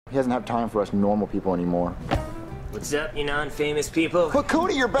He doesn't have time for us normal people anymore. What's up, you non-famous people? But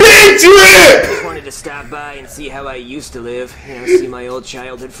Cody, you're back! Big Drip! Just wanted to stop by and see how I used to live. You know, see my old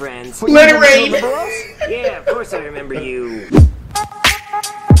childhood friends. Let it rain! Yeah, of course I remember you.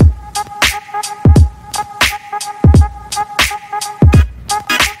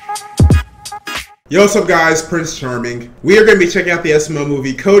 Yo, what's up guys, Prince Charming. We are going to be checking out the SML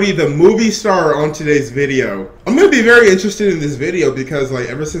movie, Cody the movie star, on today's video. I'm going to be very interested in this video because like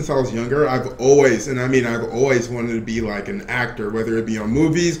ever since I was younger, I've always wanted to be like an actor, whether it be on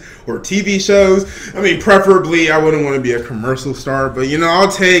movies or TV shows. I mean, preferably I wouldn't want to be a commercial star, but you know, I'll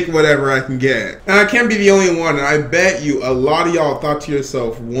take whatever I can get. And I can't be the only one, and I bet you a lot of y'all thought to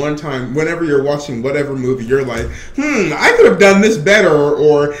yourself one time, whenever you're watching whatever movie, you're like, I could have done this better,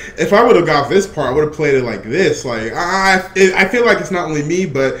 or if I would have got this part, I would have played it like this. Like I feel like it's not only me,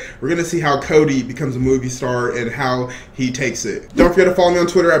 but we're gonna see how Cody becomes a movie star and how he takes it. Don't forget to follow me on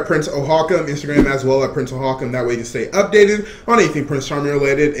Twitter at Prince Ohakam, Instagram as well at Prince Ohakam. That way you can stay updated on anything Prince Charming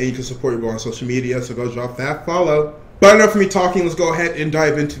related, and you can support your boy on social media. So go drop that follow. But enough of me talking. Let's go ahead and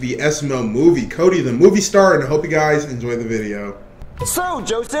dive into the SML movie, Cody the movie star, and I hope you guys enjoy the video. So,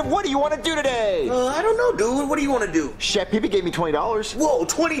 Joseph, what do you want to do today? I don't know, dude. What do you want to do? Chef Pee Pee gave me $20. Whoa,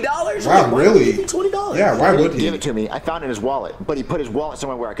 $20? Wow, Why really? Would he give you $20? Yeah, why would he? Give it to me. I found it in his wallet, but he put his wallet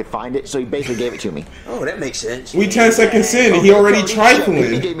somewhere where I could find it, so he basically gave it to me. Oh, that makes sense. We 10 seconds in, and he already Chef Pee Pee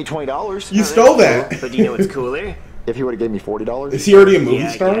trifling. gave me $20. You stole that. But you know what's cooler? If he would have gave me $40. Is he already a movie Yeah,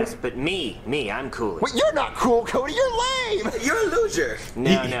 I star? guess, but me, I'm cool. Wait, you're not cool, Cody. You're lame. You're a loser.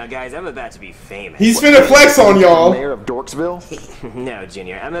 No, guys, I'm about to be famous. He's finna flex on y'all. Mayor of Dorksville. No,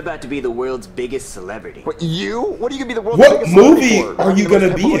 Junior, I'm about to be the world's biggest celebrity. What, you? What are you gonna be the world's What biggest movie celebrity for? are you Gonna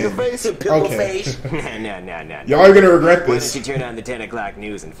gonna pimple be on your in? face? Pimple Okay. face. No. Y'all are gonna regret Why don't this. you turn on the 10 o'clock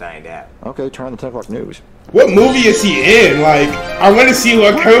news and find out? Okay, turn on the 10 o'clock news. What movie is he in? Like, I want to see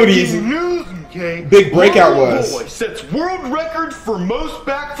what Cody's big breakout was. Boy sets world record for most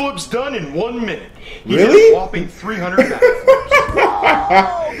backflips done in 1 minute. He Really? did a whopping 300 backflips.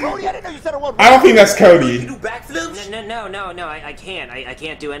 Oh, Cody, I didn't know you said it was. I don't think that's You Cody. do backflips? No, I can't. I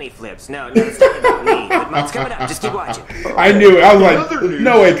can't do any flips. No, it's not about me. But it's coming up. Just keep watching. I knew it. I was Another like, news,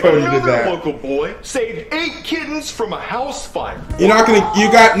 no way Cody did another that. local boy saved 8 kittens from a house fire. You're not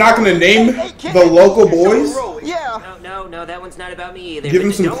gonna name the local boys? Yeah. No, that one's not about me either. Give But him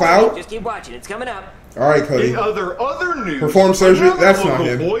just some don't clout? worry, just keep watching. It's coming up. All right, Cody. In other news, Perform surgery? another That's not local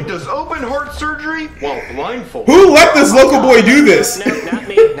him. boy does open heart surgery while blindfolded. Who let this local boy do this? No, not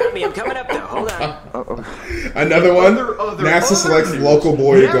me. I'm coming up though. Hold on. Another one. Other NASA selects news. local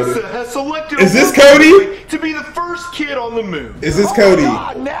boy to go NASA to. has selected Is a this local Cody? boy to be the first kid on the moon. Is this Cody?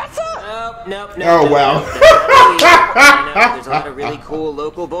 NASA? No. Oh, wow. I know, there's a lot of really cool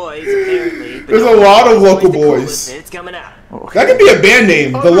local boys, apparently. But There's a don't lot worry, of it's local the coolest, boys. and it's coming up. That could be a band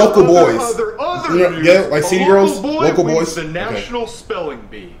name, the local boys. Other You know, news, yeah, like City a Girls, local boy local wins boys. The Okay. National Spelling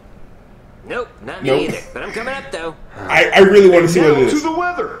Bee. Nope, not me Nope. either. But I'm coming up though. I really want to see what Now it to is. the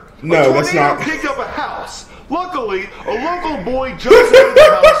weather. No, a that's tornado not. picked up a house. Luckily, a local boy jumps out of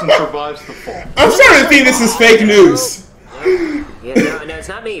the house and survives the fall. I'm starting to think this is fake news. Yeah, no, it's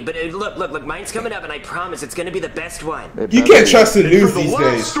not me. But look, mine's coming up, and I promise it's gonna be the best one. You can't trust the For news the these last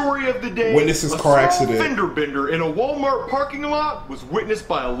days. story of the day, Witnesses a car small accident. fender bender in a Walmart parking lot was witnessed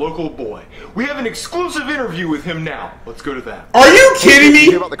by a local boy. We have an exclusive interview with him now. Let's go to that. Are you kidding You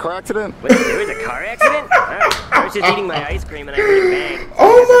hear me? about the car accident? Wait, there was a car accident? I was just eating my ice cream, and I heard it bang.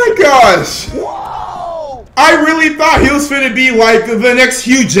 Oh my gosh. Whoa! I really thought he was finna be like the next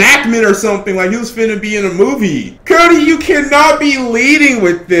Hugh Jackman or something. Like he was finna be in a movie. Cody, you cannot be leading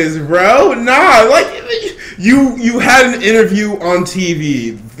with this, bro. Nah, like you had an interview on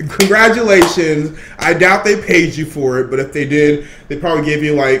TV. Congratulations. I doubt they paid you for it, but if they did, they probably gave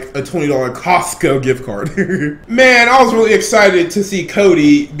you like a $20 Costco gift card. Man, I was really excited to see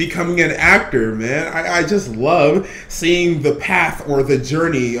Cody becoming an actor, man. I just love seeing the path or the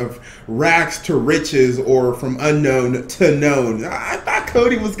journey of rags to riches or from unknown to known. I thought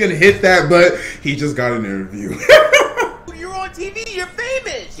Cody was gonna hit that, but he just got an interview. You're on TV. You're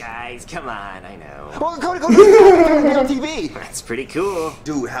famous. Guys, come on, I know. Well, Cody, be on TV. That's pretty cool.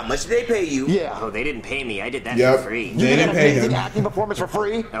 Dude, how much did they pay you? Yeah. Oh, they didn't pay me. I did that Yep. for free. You They did didn't an pay amazing him. acting performance for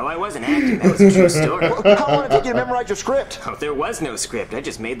free. No, I wasn't acting. That was a true story. How long did it take you to memorize your script? Oh, there was no script. I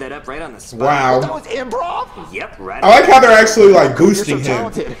just made that up right on the spot. That Wow. was improv? Yep, right. I like how they're actually like You're boosting so him.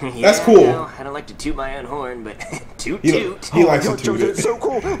 talented. That's Yeah, cool. no, I don't like to toot my own horn, but toot He, toot. he likes Yo, to Joe, toot it's it. so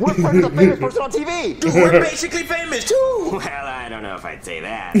cool. We're friends with a famous person on TV. Dude, we're basically famous too. Well, I don't know if I'd say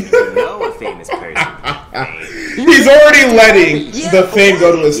that. you know a famous person. He's already letting the fame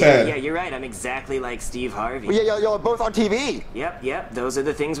go to his head. Yeah, you're right. I'm exactly like Steve Harvey. Well, yeah, y'all are both on TV. Yep. Those are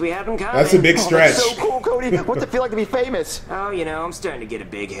the things we have in common. That's a big stretch. That's so cool, Cody. What's it feel like to be famous? Oh, you know, I'm starting to get a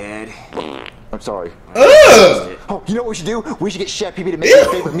big head. I'm sorry. Ugh! Oh, you know what we should do? We should get Chef Pee Pee to make your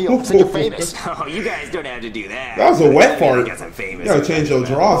favorite meal so you're famous. Oh, you guys don't have to do that. That was a wet fart. Guess I'm famous. You gotta change your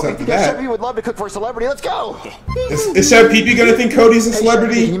drawers after Chef that. Pee Pee would love to cook for a celebrity. Let's go. Is Chef Pee Pee gonna think Cody's a Hey, Chef Pee Pee, can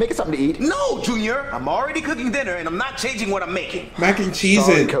celebrity? you make us something to eat? No, Junior. I'm already cooking dinner, and I'm not changing what I'm making. Mac and cheese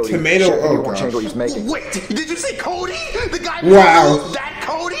Sorry, and Cody. tomato. Chef Pee Pee Oh won't change what he's gosh. making. Wait, did you say Cody? The guy Wow. who's that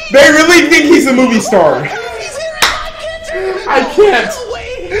Cody? They really think he's a movie star. He's here in my kitchen. I can't. No way.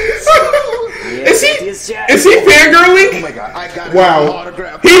 Is he Oh fangirling? my God, I got Wow. an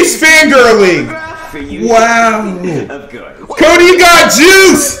autograph. He's fangirling. For you. Wow. Of course. Cody, you got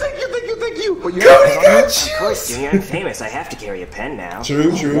juice. Thank you. Cody got Of juice. course, Junior, I'm famous. I have to carry a pen now. True,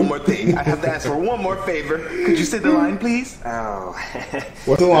 One true. more thing. I have to ask for one more favor. Could you say the line, please? Oh.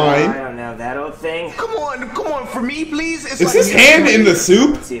 What's the I line? don't know. That old thing? Come on, for me, please. It's Is like his hand in the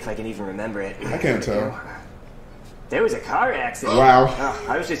soup? Let's see if I can even remember it. I can't tell. There was a car accident. Wow. Oh,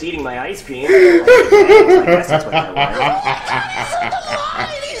 I was just eating my ice cream. I guess that's what that was.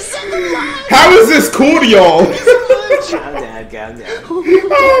 How is this cool to y'all? Calm down. Oh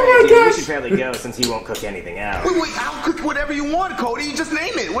my Dude, we gosh. should probably go since he won't cook anything out. Wait, I'll cook whatever you want, Cody. You just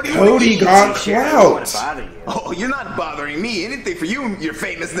name it. What do you Cody want? got Sure, I don't want to clout. bother you. Oh, you're not bothering me. Anything for you, your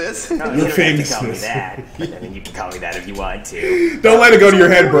famousness. No, Your you don't have to call me famousness. that. I mean, you can call me that if you want to. Don't let it go to your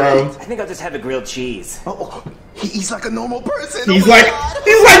head, bro. I think I'll just have a grilled cheese. Oh, he's like a normal person. He's Oh my like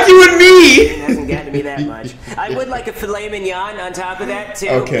God. you and me. It hasn't gotten to me that much. I would like a filet mignon on top of that, too.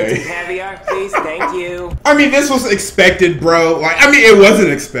 Okay. With some caviar, please. Thank you. I mean, this was expected, bro. Like, I mean, it wasn't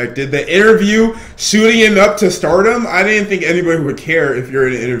expected. The interview shooting him up to stardom, I didn't think anybody would care if you're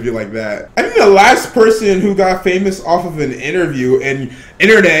in an interview like that. I think the last person who got famous off of an interview and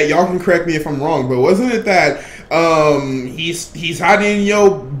internet, y'all can correct me if I'm wrong, but wasn't it that he's hiding in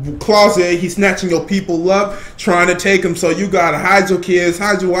your closet, he's snatching your people up, trying to take them, so you gotta hide your kids,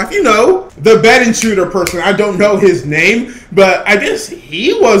 hide your wife, you know, the bed intruder person. I don't know his name, but I guess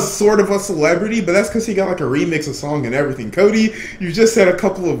he was sort of a celebrity, but that's because he got like a remix of song and everything. Cody, you just said a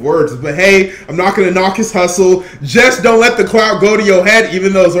couple of words, but hey, I'm not gonna knock his hustle. Just don't let the clout go to your head,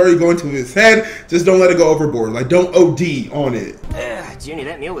 even though it's already going to his head. Just don't let it go overboard. Like, don't OD on it. Junior,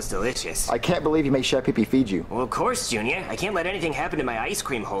 that meal was delicious. I can't believe you made Chef Pee Pee feed you. Well, of course, Junior. I can't let anything happen to my ice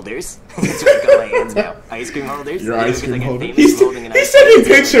cream holders. That's what I call my hands now. Ice cream holders. Your You know, ice 'cause cream I got holder. famous He's for holding an ice sending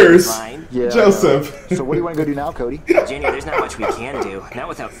cream pictures. line. Yeah. Joseph. So what do you want to go do now, Cody? Junior, there's not much we can do. Not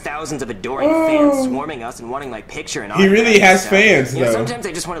without thousands of adoring fans swarming us and wanting my picture and He really autograph and has stuff. fans, You know, though. sometimes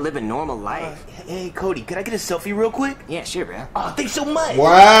I just want to live a normal life. Hey, Cody, can I get a selfie real quick? Yeah, sure, bro. Oh, thanks so much.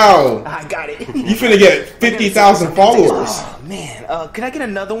 Wow. I got it. You finna get 50,000 followers. Oh, man. Can I get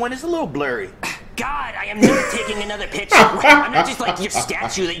another one? It's a little blurry. God, I am never taking another picture. I'm not just like your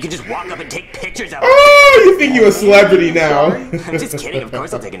statue that you can just walk up and take pictures of. Oh, you think you're a celebrity now. I'm just kidding. Of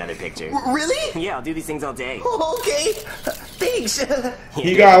course I'll take another picture. Really? Yeah, I'll do these things all day. Oh, okay. Thanks.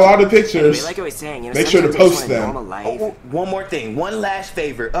 He got a lot of Anyway, pictures. like I was saying, you know, Make sure to sometimes I just post want a them. normal life. Oh, one more thing. One last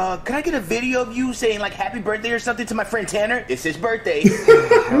favor. Can I get a video of you saying, like, happy birthday or something to my friend Tanner? It's his birthday.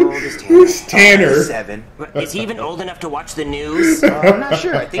 How old is Tanner? Who's Tanner? 7. Is he even old enough to watch the news? I'm not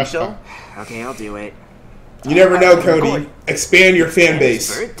sure. I think so. Okay, I'll do it. You never know, Cody. Expand your fan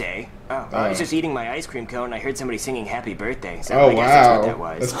base. His birthday? Oh, I was just eating my ice cream cone and I heard somebody singing happy birthday. So Oh, I guess that's what that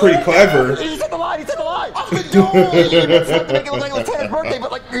wow. was. That's pretty clever. He said the line. He said the line. Off the door. Make it look like it was Tanner's birthday,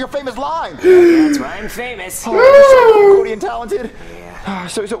 but like your famous line. That's why I'm famous. Cody and talented. Yeah.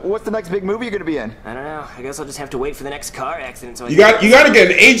 So what's the next big movie you're gonna be in? I don't know. I guess I'll just have to wait for the next car accident. So I You gotta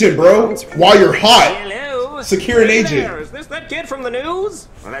get an agent, bro. While you're hot. Hello. Secure an There, agent. is this that kid from the news?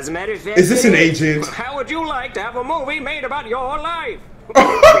 Well, as a matter of fact, Is this an agent? How would you like to have a movie made about your life?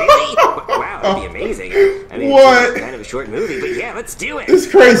 Really? Wow, that'd be amazing. I mean, What? It's kind of a short movie, but yeah, let's do it. It's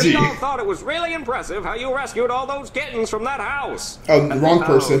crazy. We all thought it was really impressive how you rescued all those kittens from that house. Oh, the wrong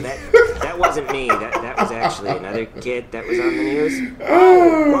person. That wasn't me. That was actually another kid that was on the news.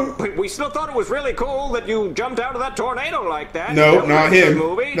 Well, we still thought it was really cool that you jumped out of that tornado like that. No, That was not a good him.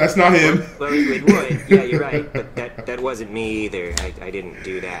 movie. That's not him. Well, it would. Yeah, you're right. But that wasn't me either. I didn't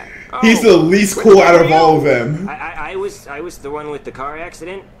do that. He's the least cool out of all of them. I was the one with the car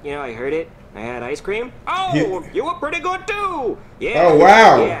accident. You know, I heard it. I had ice cream. Oh, you were pretty good too. Yeah. Oh,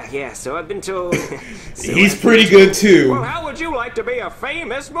 wow. Yeah. So I've been told. He's pretty good too. Well, how would you like to be a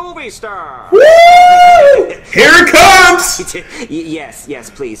famous movie star? Woo! Here it comes! Yes,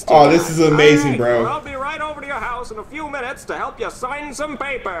 please. Do Oh, this is amazing, All bro. well, I'll be right over to your house in a few minutes to help you sign some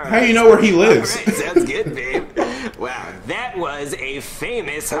papers. How do you know where he lives? All right, sounds good, babe. Wow, that was a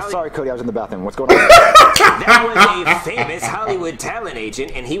famous. Sorry, Cody, I was in the bathroom. What's going on? That was a famous Hollywood talent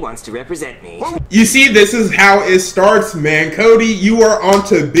agent, and he wants to represent me. You see, this is how it starts, man. Cody, you are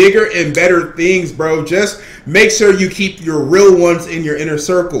onto bigger and better things, bro. Just make sure you keep your real ones in your inner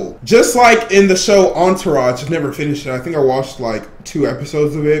circle. Just like in the show Entourage, I've never finished it. I think I watched like 2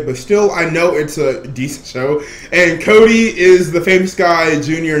 episodes of it, but still, I know it's a decent show. And Cody is the famous guy.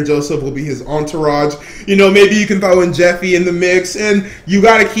 Junior and Joseph will be his entourage. You know, maybe you can throw in Jeffy in the mix, and you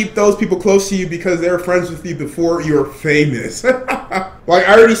got to keep those people close to you because they're friends with you before you're famous. Like,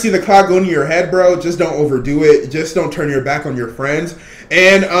 I already see the cloud going to your head, bro. Just don't overdo it. Just don't turn your back on your friends.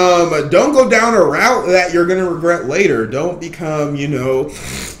 And don't go down a route that you're going to regret later. Don't become, you know,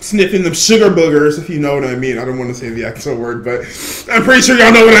 sniffing them sugar boogers, if you know what I mean. I don't want to say the actual word, but I'm pretty sure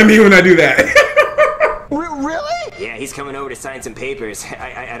y'all know what I mean when I do that. Really? Yeah, he's coming over to sign some papers.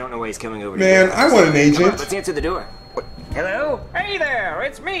 I don't know why he's coming over. Man, to I want an Come on, agent. let's answer the door. Hello? Hey there,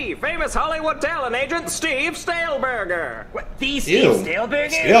 it's me, famous Hollywood talent agent Steve Staleberger. What, the Ew. Steve Staleberger?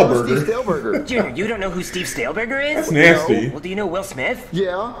 Staleberger. Staleberger. Junior, you don't know who Steve Staleberger is? That's nasty. Well, do you know Will Smith?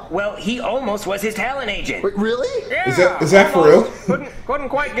 Yeah. Well, he almost was his talent agent. Wait, really? Yeah, Is that for almost. real? Couldn't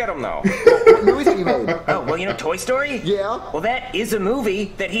quite get him though. What movies have you made? Oh, well, you know Toy Story? Yeah. Well, that is a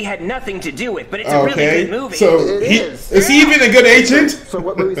movie that he had nothing to do with, but it's a really Okay. good movie. So, It is. is he even a good agent? So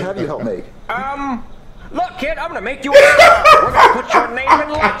what movies have you helped make? Look, kid, I'm gonna make you a star. We're gonna put your name in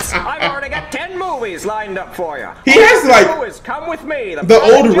lights. I've already got 10 movies lined up for you. He has, like, Always come with me. the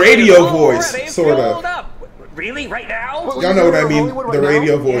old radio voice, already sort of. filled up. Really? Right now? What, Y'all know what I mean, Hollywood right the now?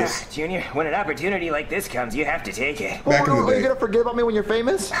 radio Yeah, voice. Junior, when an opportunity like this comes, you have to take it. Back in the Are you day. gonna forget about me when you're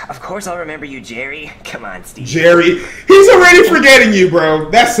famous? Of course I'll remember you, Jerry. Come on, Steve. Jerry, he's already forgetting you, bro.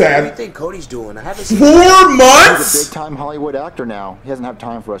 That's What do you sad. think Cody's doing? I haven't seen 4 He's a months? big-time Hollywood actor now. He doesn't have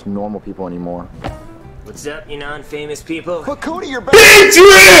time for us normal people anymore. What's up, you non-famous people? But Cody, you're back. Big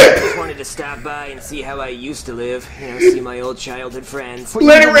trip! Just wanted to stop by and see how I used to live. You know, see my old childhood friends.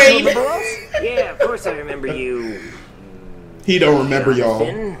 Let it You rain. remember us? Yeah, of course I remember you. He don't remember y'all.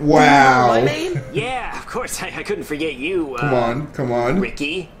 Jonathan? Wow. Yeah, of course I couldn't forget you. Come on.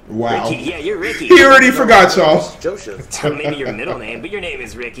 Ricky. Wow. Ricky, yeah, you're Ricky. He already forgot y'all. Joseph. Maybe your middle name, but your name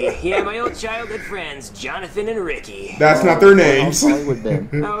is Ricky. Yeah, my old childhood friends, Jonathan and Ricky. That's not their How's names. Hollywood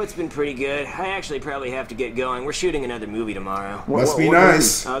been? Oh, it's been pretty good. I actually probably have to get going. We're shooting another movie tomorrow. Must be what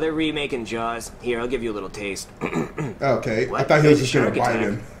nice. Oh, they're remaking Jaws. Here, I'll give you a little taste. Okay. I What? thought he was just Shark gonna bite attack.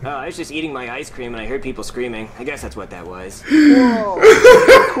 him. Oh, I was just eating my ice cream and I heard people screaming. I guess that's what that was. Whoa,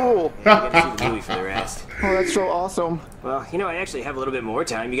 cool. I gotta see the movie for the rest. Oh, that's so awesome. Well, you know, I actually have a little bit more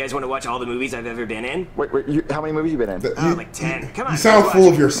time. You guys want to watch all the movies I've ever been in? Wait, how many movies you been in? Oh, You, like 10. Come on. you sound guys, full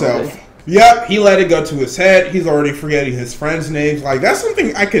watch of it. yourself. Yep, he let it go to his head. He's already forgetting his friends' names. Like, that's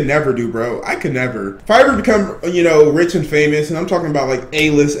something I could never do, bro. I could never. If I ever become, you know, rich and famous, and I'm talking about, like,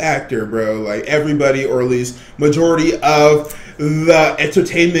 A-list actor, bro. Like, everybody, or at least majority of the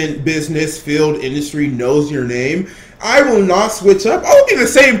entertainment business field industry knows your name. I will not switch up. I'll be the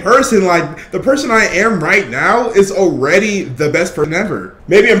same person. Like, the person I am right now is already the best person ever.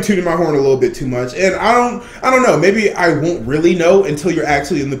 Maybe I'm tooting my horn a little bit too much, and I don't know. Maybe I won't really know until you're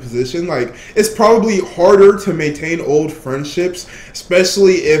actually in the position. Like, it's probably harder to maintain old friendships,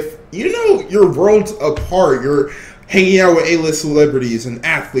 especially if, you know, your world's apart. You're hanging out with A-list celebrities and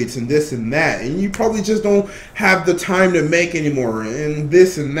athletes and this and that, and you probably just don't have the time to make anymore and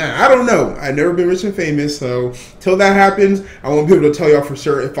this and that. I don't know. I've never been rich and famous, so till that happens, I won't be able to tell y'all for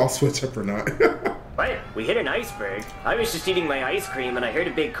sure if I'll switch up or not. What? We hit an iceberg. I was just eating my ice cream and I heard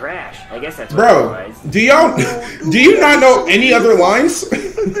a big crash. I guess that's what Bro, it was. do you not know any other lines?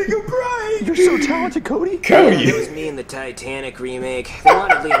 You're so talented, Cody. It Cody. was me in the Titanic remake. They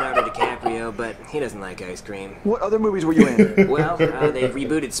wanted Leonardo DiCaprio, but he doesn't like ice cream. What other movies were you in? Well, they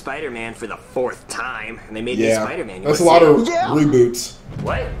rebooted Spider-Man for the 4th time, and they made me Yeah, Spider-Man. You that's a wanna lot see of it? Yeah. reboots.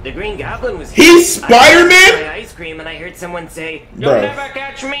 What? The Green Goblin was He's I Spider-Man? ate my ice cream, and I heard someone say, "You'll Bro. never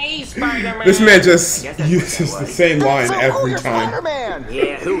catch me, Spider-Man." This man just I guess that's what uses that the was. same line So cool, every you're time. Spider-Man.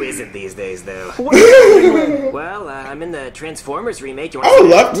 Yeah, who isn't these days, though? What are you in? Well, I'm in the Transformers remake. You I want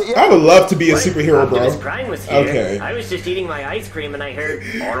would love I would love to be a superhero, Optimus bro. Prime was here. Okay. I was just eating my ice cream, and I heard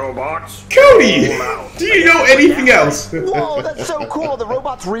Autobots. Cody, do you know anything else? Whoa, that's so cool. The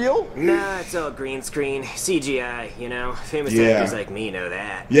robot's real? Nah, it's all green screen, CGI. You know, famous Yeah. actors like me know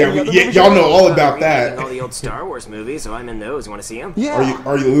that. Yeah, Any other movies y'all you know like? all about Remaking all that. the old Star Wars movies, so I'm in those. Want to see them? Yeah.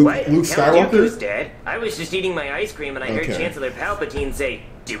 Are you What? Luke Count Dooku's Skywalker? dead. I was just eating my ice cream and I heard Okay. Chancellor Palpatine say,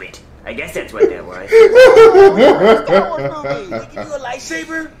 "Do it." I guess that's what that was. Star Wars movie. Give you a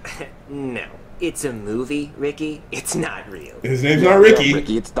lightsaber? No. It's a movie, Ricky. It's not real. His name's not Ricky.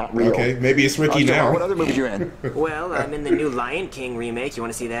 Ricky, it's not real. Okay, maybe it's Ricky So, now. what other movies you in? Well, I'm in the new Lion King remake. You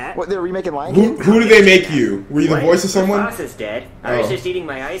want to see that? What, they're remaking Lion Who King? did they make you? Were you the What? voice of The someone? boss is dead. I was Oh. just eating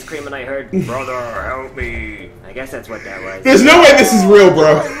my ice cream and I heard, "Brother, help me." I guess that's what that was. There's no way this is real,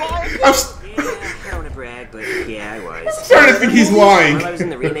 bro. I'm Yeah, I don't want to brag, but yeah, I was. starting to think he's lying. Well, I was in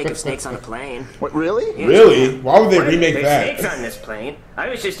the remake of Snakes on a Plane. What, really? Yeah. Really? Why would they What? remake There's that? snakes on this plane. I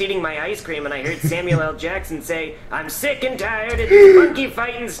was just eating my ice cream and I heard Samuel L. Jackson say, "I'm sick and tired of these monkey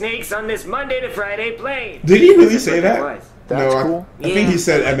fighting snakes on this Monday to Friday plane." Did he really That's say what that? was. That's No, cool. I think he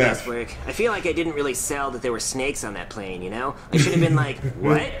said I like MF. guesswork. I feel like I didn't really sell that there were snakes on that plane, you know? I should have been like,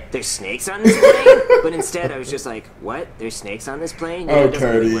 "What? There's snakes on this plane?" But instead I was just like, "What? There's snakes on this plane?" Yeah, Oh, it doesn't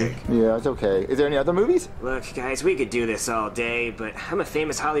really Cody. work. Yeah, it's okay. Is there any other movies? Look, guys, we could do this all day, but I'm a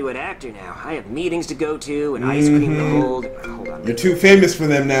famous Hollywood actor now. I have meetings to go to and ice cream to hold. Hold on. You're too famous for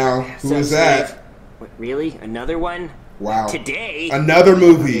them now. Who So is sweet. that? What, really? Another one? Wow. Today? Another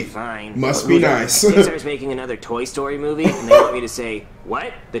movie. Okay, fine. Must be nice. Pixar's making another Toy Story movie, and they want me to say,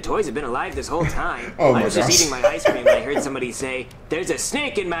 "What? The toys have been alive this whole time." Oh I my was just gosh. eating my ice cream, and I heard somebody say, "There's a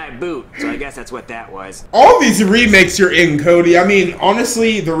snake in my boot." So I guess that's what that was. All these remakes you're in, Cody. I mean,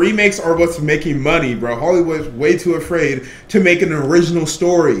 honestly, the remakes are what's making money, bro. Hollywood's way too afraid to make an original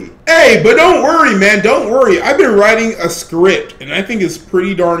story. Hey, but don't worry, man. Don't worry. I've been writing a script, and I think it's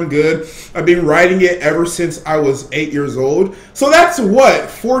pretty darn good. I've been writing it ever since I was 8 years old. So that's what,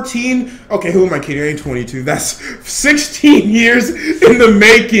 14? Okay, who am I kidding? I ain't 22. That's 16 years in the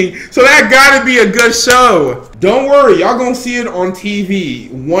making. So that gotta be a good show. Don't worry, y'all gonna see it on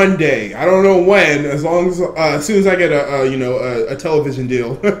TV one day. I don't know when, as soon as I get a television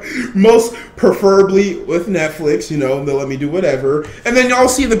deal. Most preferably with Netflix, they'll let me do whatever. And then y'all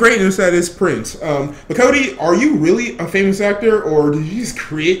see the greatness that is Prince. But Cody, are you really a famous actor, or did you just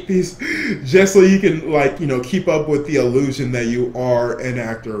create these just so you can keep up with the illusion that you are an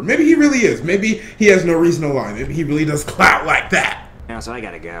actor? Maybe he really is. Maybe he has no reason to lie. Maybe he really does clout like that. Now, so I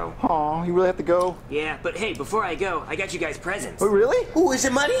gotta go. Aw, you really have to go? Yeah, but hey, before I go, I got you guys presents. Oh, really? Ooh, is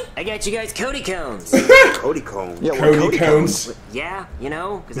it money? I got you guys Cody cones. Cody Cone. Yeah, well, Cody Cones. Yeah, you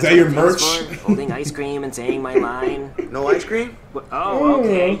know? 'Cause Is that's that what your I'm famous merch? for, holding ice cream and saying my line. No ice cream? Oh,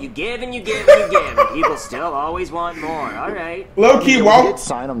 okay. You give and you give and you give, and people still always want more. All right. Low key, You why? did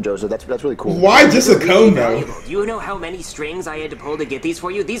sign them, Joseph. That's really cool. Why just a cone though? Valuable. Do you know how many strings I had to pull to get these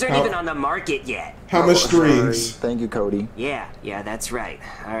for you? These aren't How- even on the market yet. How much strings? Thank you, Cody. Yeah, that's right.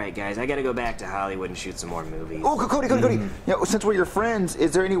 All right, guys, I gotta go back to Hollywood and shoot some more movies. Oh, Cody. Since we're your friends,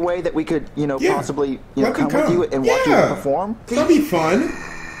 is there any way that we could, Yeah. possibly, Let them come with you and watch you Yeah. perform? That'd be fun.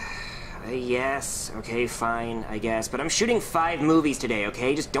 Yes, okay, fine, I guess. But I'm shooting 5 movies today,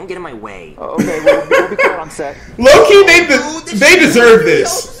 okay? Just don't get in my way. Okay, we'll be quiet on set. Low key, they deserve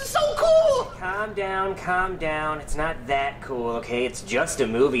this. This is so cool. Calm down. It's not that cool, okay? It's just a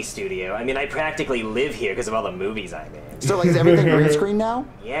movie studio. I mean, I practically live here because of all the movies I'm in. So, is everything green screen now?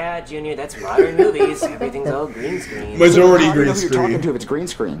 Yeah, Junior, that's modern movies. Everything's all green screen. Majority How do you know green who you're talking screen. to if it's green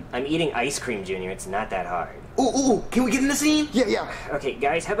screen? I'm eating ice cream, Junior. It's not that hard. Ooh, can we get in the scene? Yeah. Okay,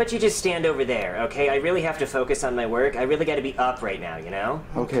 guys, how about you just stand over there, okay? I really have to focus on my work. I really gotta be up right now, you know?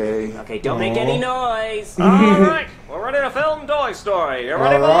 Okay. Okay, don't make any noise. All right, we're ready to film Toy Story. You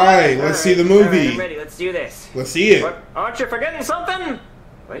ready, All right, let's see the All right, I'm movie. ready. Let's do this. Let's see it. But aren't you forgetting something?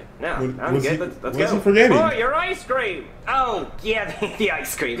 Wait, no, What- I'm what's good. he- Let's what's go. he forgetting? Oh, your ice cream. Oh, yeah, the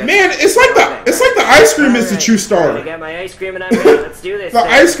ice cream. That's- Man, it's like the ice cream is the true I star. got my ice cream and I'm ready. Let's do this. The thing.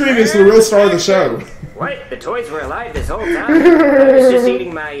 ice cream is the real star of the show. What? The toys were alive this whole time. I was just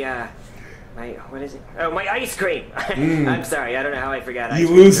eating my what is it? Oh, my ice cream. I'm sorry. I don't know how I forgot. You ice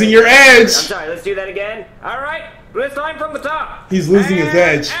cream. losing your I'm edge. sorry. Let's do that again. All right, this time from the top. He's losing his And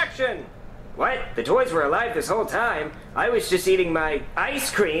edge. Action. What? The toys were alive this whole time. I was just eating my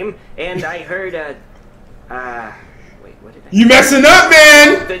ice cream, and I heard wait, what did I? You messing up,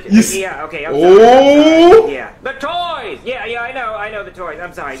 man. You Yeah. Okay. I'm sorry. Oh. Yeah. The toys. Yeah. I know the toys.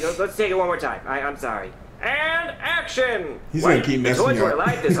 I'm sorry. Let's take it one more time. I'm sorry. And action. He's What? gonna keep The messing toys were up.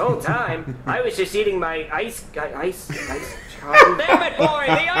 alive this whole time. I was just eating my ice. Damn it, boy!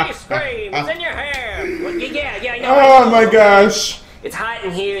 The ice cream. It's in your hand. Well, yeah, I know. Oh my gosh. It's hot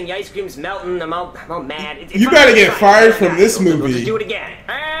in here and the ice cream's melting. I'm all mad. It's You fine, better it's get fine. fired It's fine, from this We'll movie. just do it again.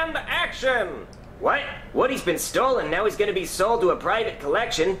 And action. What? Woody's been stolen, now he's gonna be sold to a private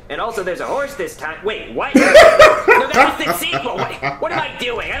collection, and also there's a horse this time. Wait, what? No, that's the sequel. What am I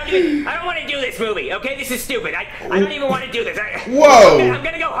doing? I don't want to do this movie, okay? This is stupid. I don't even want to do this. Whoa! I'm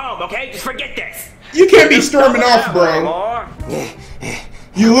gonna go home, okay? Just forget this. You can't be storming off, bro.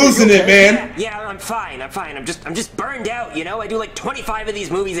 You losing it, man. Yeah, I'm fine. I'm just burned out, you know? I do like 25 of these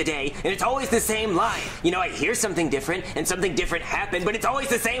movies a day, and it's always the same line. You know, I hear something different, and something different happened, but it's always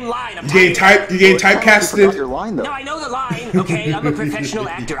the same line. You getting typecasted? Your line, though. No, I know the line, okay? I'm a professional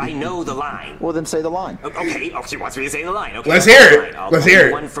actor. I know the line. Well, then say the line. Okay, she wants me to say the line. Okay, Let's hear it. I'll Let's tell hear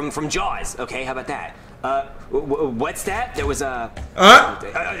you it. One from Jaws. Okay, how about that? What's that? There was a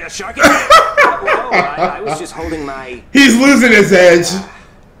shark attack? Whoa, I was just holding my... He's losing his edge.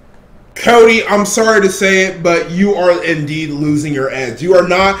 Cody, I'm sorry to say it, but you are indeed losing your edge. You are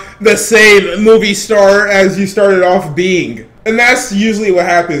not the same movie star as you started off being. And that's usually what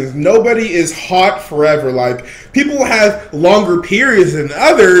happens. Nobody is hot forever. Like, people have longer periods than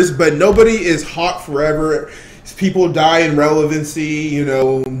others, but nobody is hot forever. People die in relevancy, you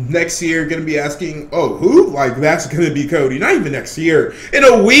know, next year you're going to be asking, oh, who? Like, that's going to be Cody. Not even next year. In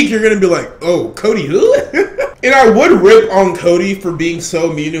a week, you're going to be like, oh, Cody who? And I would rip on Cody for being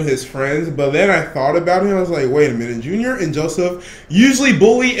so mean to his friends, but then I thought about it, I was like, wait a minute, Junior and Joseph usually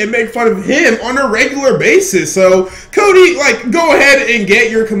bully and make fun of him on a regular basis. So, Cody, like, go ahead and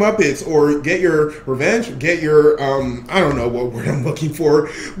get your comeuppance, or get your revenge, get your, I don't know what word I'm looking for,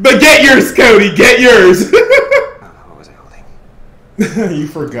 but get yours, Cody, get yours. You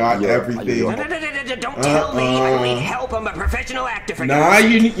forgot everything. No, don't tell me. I need help. I'm a professional actor. For nah,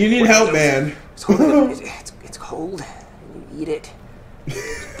 you need help, man. It's cold. You eat it. A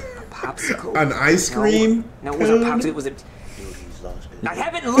popsicle. An ice cream? No, it wasn't a popsicle. It was a... I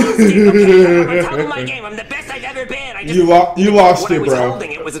haven't lost it, okay? I'm on top of my game. I'm the best I've ever been. You lost it, bro. What I was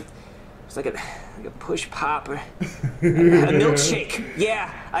holding, it was like a push pop or a milkshake.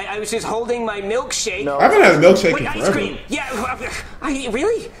 Yeah, I was just holding my milkshake. No. I haven't had a milkshake in ice forever. Cream. Yeah,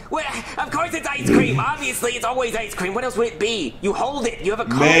 really? Well, of course it's ice cream. Obviously, it's always ice cream. What else would it be? You hold it. You have a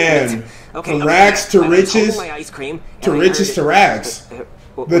cone. Man, okay, from rags to riches, my ice cream, to riches to rags.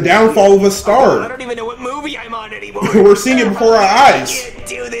 The downfall of a star. I don't even know what movie I'm on anymore. We're seeing it before our eyes. I can't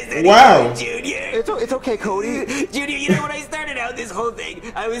do this anymore, Wow. Junior. It's okay, Cody. Junior, you know when I started out this whole thing,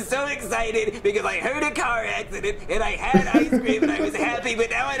 I was so excited because I heard a car accident and I had ice cream and I was happy, but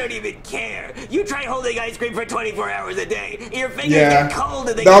now I don't even care. You try holding ice cream for 24 hours a day. Your fingers get cold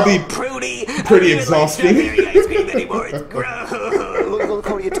and they get all prudy. Pretty exhausting. I don't even like strawberry ice cream anymore. It's gross. Look,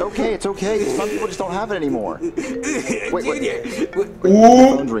 Cody, it's okay. It's okay. Some people just don't have it anymore. Wait.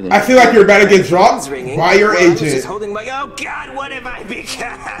 Ooh, I feel like you're about to get dropped by your agent. Just holding my... Oh, God, what have I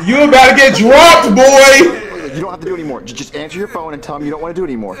become? You about to get dropped, boy! You don't have to do it anymore. Just answer your phone and tell him you don't want to do it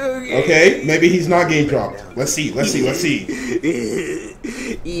anymore. Okay, maybe he's not getting dropped. Let's see. Hello, famous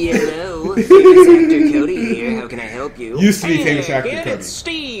actor Cody here. How can I help you? Used to be famous actor Kid, Cody. it's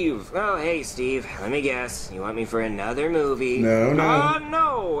Steve. Oh, hey, Steve. Let me guess. You want me for another movie? No.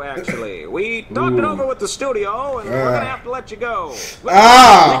 No, actually. We talked it over with the studio, and we're gonna have to let you go.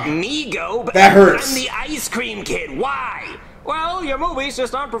 Let me go? But that hurts. I'm the ice cream kid. Why? Well, your movies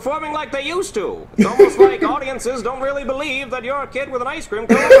just aren't performing like they used to. It's almost like audiences don't really believe that you're a kid with an ice cream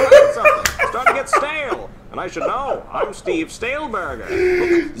cone or something. It's starting to get stale. And I should know. I'm Steve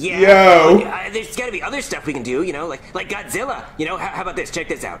Staleberger. Yeah. There's got to be other stuff we can do, you know, like Godzilla. You know, how about this? Check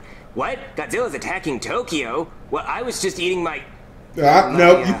this out. What? Godzilla's attacking Tokyo? Well, I was just eating my...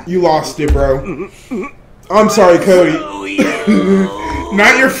 No, you lost it, bro. I'm sorry, Cody.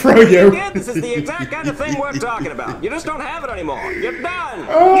 Not your froyo. Yeah, this is the exact kind of thing we're talking about. You just don't have it anymore. You're done.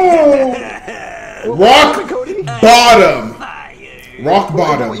 Oh. Rock bottom. Rock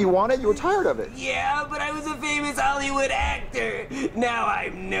bottom. What you wanted? You were tired of it. Yeah, but I was a famous Hollywood actor. Now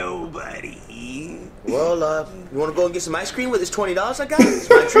I'm nobody. Well, you want to go and get some ice cream with this $20 I got? It's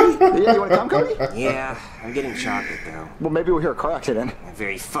my treat. Yeah, you want to come, Cody? Yeah, I'm getting chocolate, though. Well, maybe we'll hear a car accident.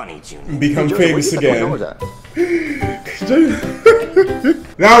 Very funny, Junior. Become famous again. What was that?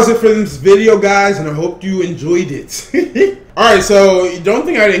 That was it for this video, guys, and I hope you enjoyed it. Alright, so don't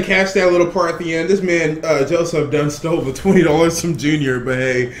think I didn't catch that little part at the end. This man, Joseph, done stole the $20 from Junior, but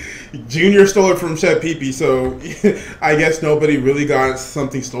hey, Junior stole it from Chef Pee-Pee, so I guess nobody really got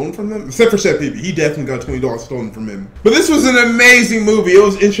something stolen from them, except for Chef Pee-Pee. He definitely got $20 stolen from him. But this was an amazing movie. It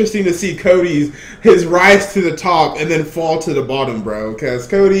was interesting to see his rise to the top and then fall to the bottom, bro, because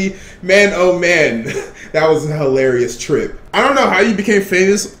Cody, man, oh man, that was a hilarious trip. I don't know how you became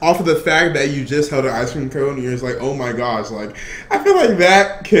famous off of the fact that you just held an ice cream cone and you're just like, oh my gosh, like, I feel like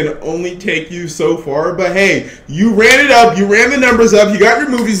that can only take you so far. But hey, you ran it up, you ran the numbers up, you got your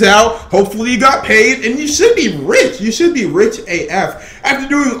movies out, hopefully you got paid, and you should be rich. You should be rich AF. After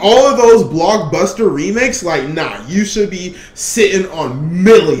doing all of those blockbuster remakes, like, nah, you should be sitting on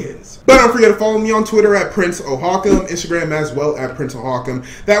millions. But don't forget to follow me on Twitter at Prince Ohakam, Instagram as well at Prince Ohakam.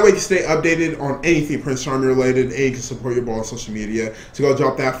 That way you can stay updated on anything Prince Charming related and you can support your boy on social media. So go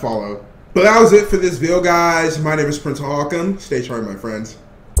drop that follow. But that was it for this video, guys. My name is Prince Ohakam. Stay charming, my friends.